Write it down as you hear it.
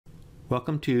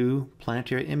Welcome to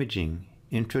Planetary Imaging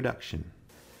Introduction.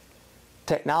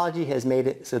 Technology has made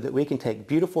it so that we can take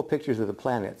beautiful pictures of the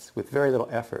planets with very little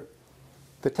effort.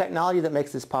 The technology that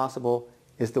makes this possible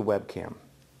is the webcam.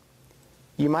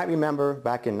 You might remember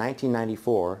back in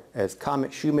 1994, as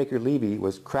comet Shoemaker-Levy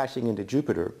was crashing into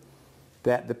Jupiter,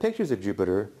 that the pictures of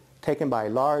Jupiter taken by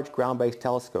large ground-based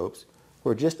telescopes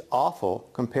were just awful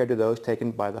compared to those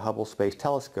taken by the Hubble Space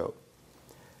Telescope.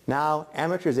 Now,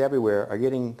 amateurs everywhere are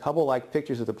getting Hubble-like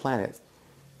pictures of the planets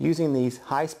using these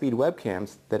high-speed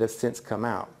webcams that have since come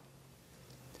out.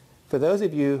 For those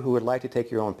of you who would like to take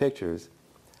your own pictures,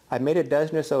 I've made a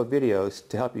dozen or so videos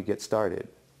to help you get started.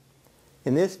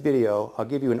 In this video, I'll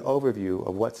give you an overview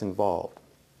of what's involved.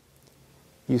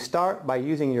 You start by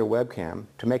using your webcam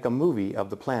to make a movie of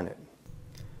the planet.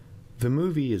 The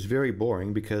movie is very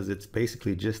boring because it's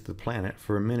basically just the planet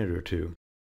for a minute or two.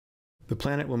 The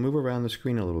planet will move around the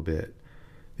screen a little bit.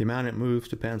 The amount it moves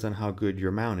depends on how good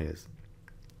your mount is.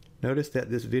 Notice that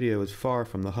this video is far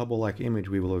from the Hubble-like image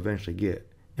we will eventually get,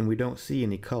 and we don't see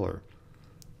any color.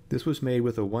 This was made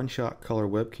with a one-shot color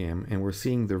webcam, and we're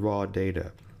seeing the raw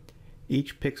data.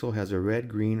 Each pixel has a red,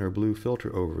 green, or blue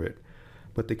filter over it,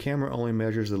 but the camera only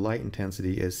measures the light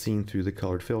intensity as seen through the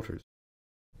colored filters.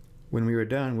 When we are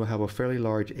done, we'll have a fairly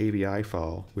large AVI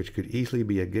file, which could easily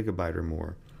be a gigabyte or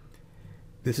more.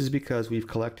 This is because we've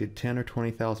collected 10 or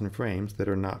 20,000 frames that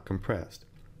are not compressed.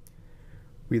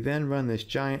 We then run this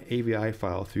giant AVI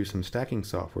file through some stacking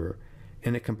software,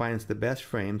 and it combines the best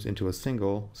frames into a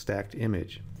single stacked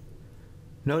image.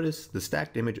 Notice the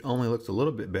stacked image only looks a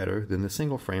little bit better than the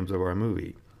single frames of our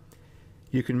movie.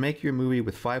 You can make your movie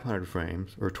with 500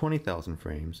 frames or 20,000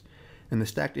 frames, and the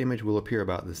stacked image will appear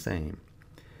about the same.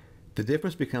 The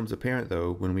difference becomes apparent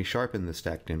though when we sharpen the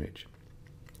stacked image.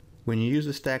 When you use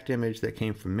a stacked image that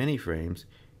came from many frames,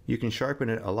 you can sharpen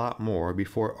it a lot more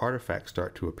before artifacts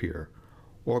start to appear,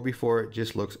 or before it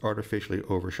just looks artificially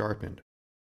over-sharpened.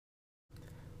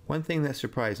 One thing that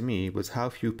surprised me was how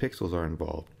few pixels are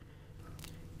involved.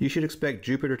 You should expect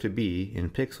Jupiter to be, in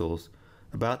pixels,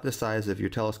 about the size of your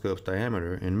telescope's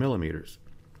diameter in millimeters.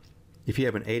 If you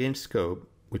have an 8-inch scope,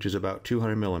 which is about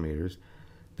 200 millimeters,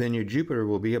 then your Jupiter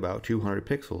will be about 200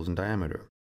 pixels in diameter.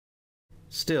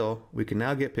 Still, we can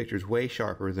now get pictures way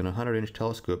sharper than a 100-inch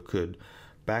telescope could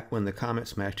back when the comet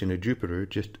smashed into Jupiter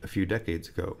just a few decades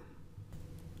ago.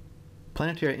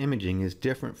 Planetary imaging is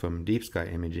different from deep sky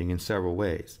imaging in several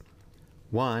ways.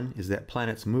 One is that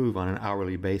planets move on an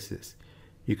hourly basis.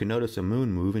 You can notice a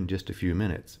moon move in just a few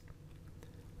minutes.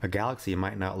 A galaxy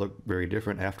might not look very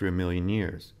different after a million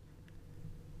years.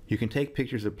 You can take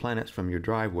pictures of planets from your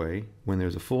driveway when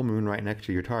there's a full moon right next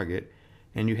to your target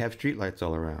and you have streetlights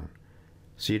all around,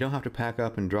 so you don't have to pack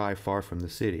up and drive far from the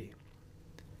city.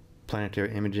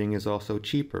 Planetary imaging is also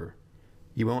cheaper.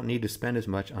 You won't need to spend as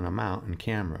much on a mount and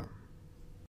camera.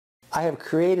 I have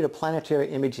created a planetary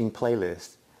imaging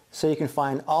playlist so you can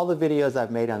find all the videos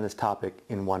I've made on this topic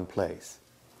in one place.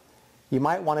 You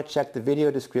might want to check the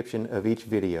video description of each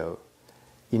video.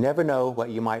 You never know what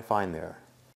you might find there.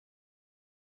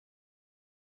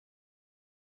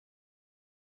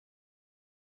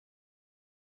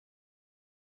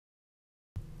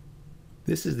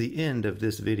 This is the end of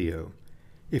this video.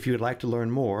 If you would like to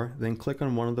learn more, then click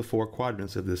on one of the 4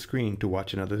 quadrants of the screen to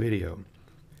watch another video.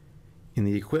 In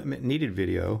the equipment needed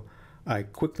video, I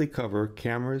quickly cover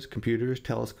cameras, computers,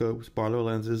 telescopes, Barlow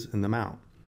lenses, and the mount.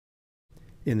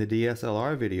 In the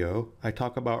DSLR video, I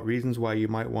talk about reasons why you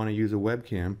might want to use a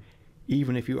webcam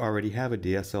even if you already have a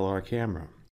DSLR camera.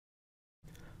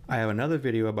 I have another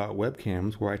video about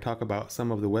webcams where I talk about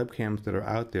some of the webcams that are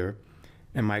out there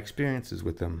and my experiences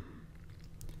with them.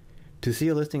 To see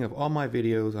a listing of all my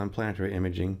videos on planetary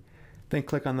imaging, then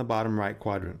click on the bottom right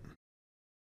quadrant.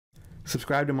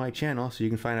 Subscribe to my channel so you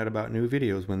can find out about new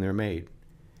videos when they're made.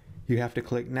 You have to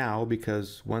click now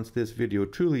because once this video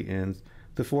truly ends,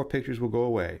 the 4 pictures will go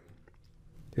away.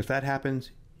 If that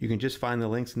happens, you can just find the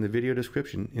links in the video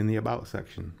description in the About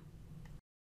section.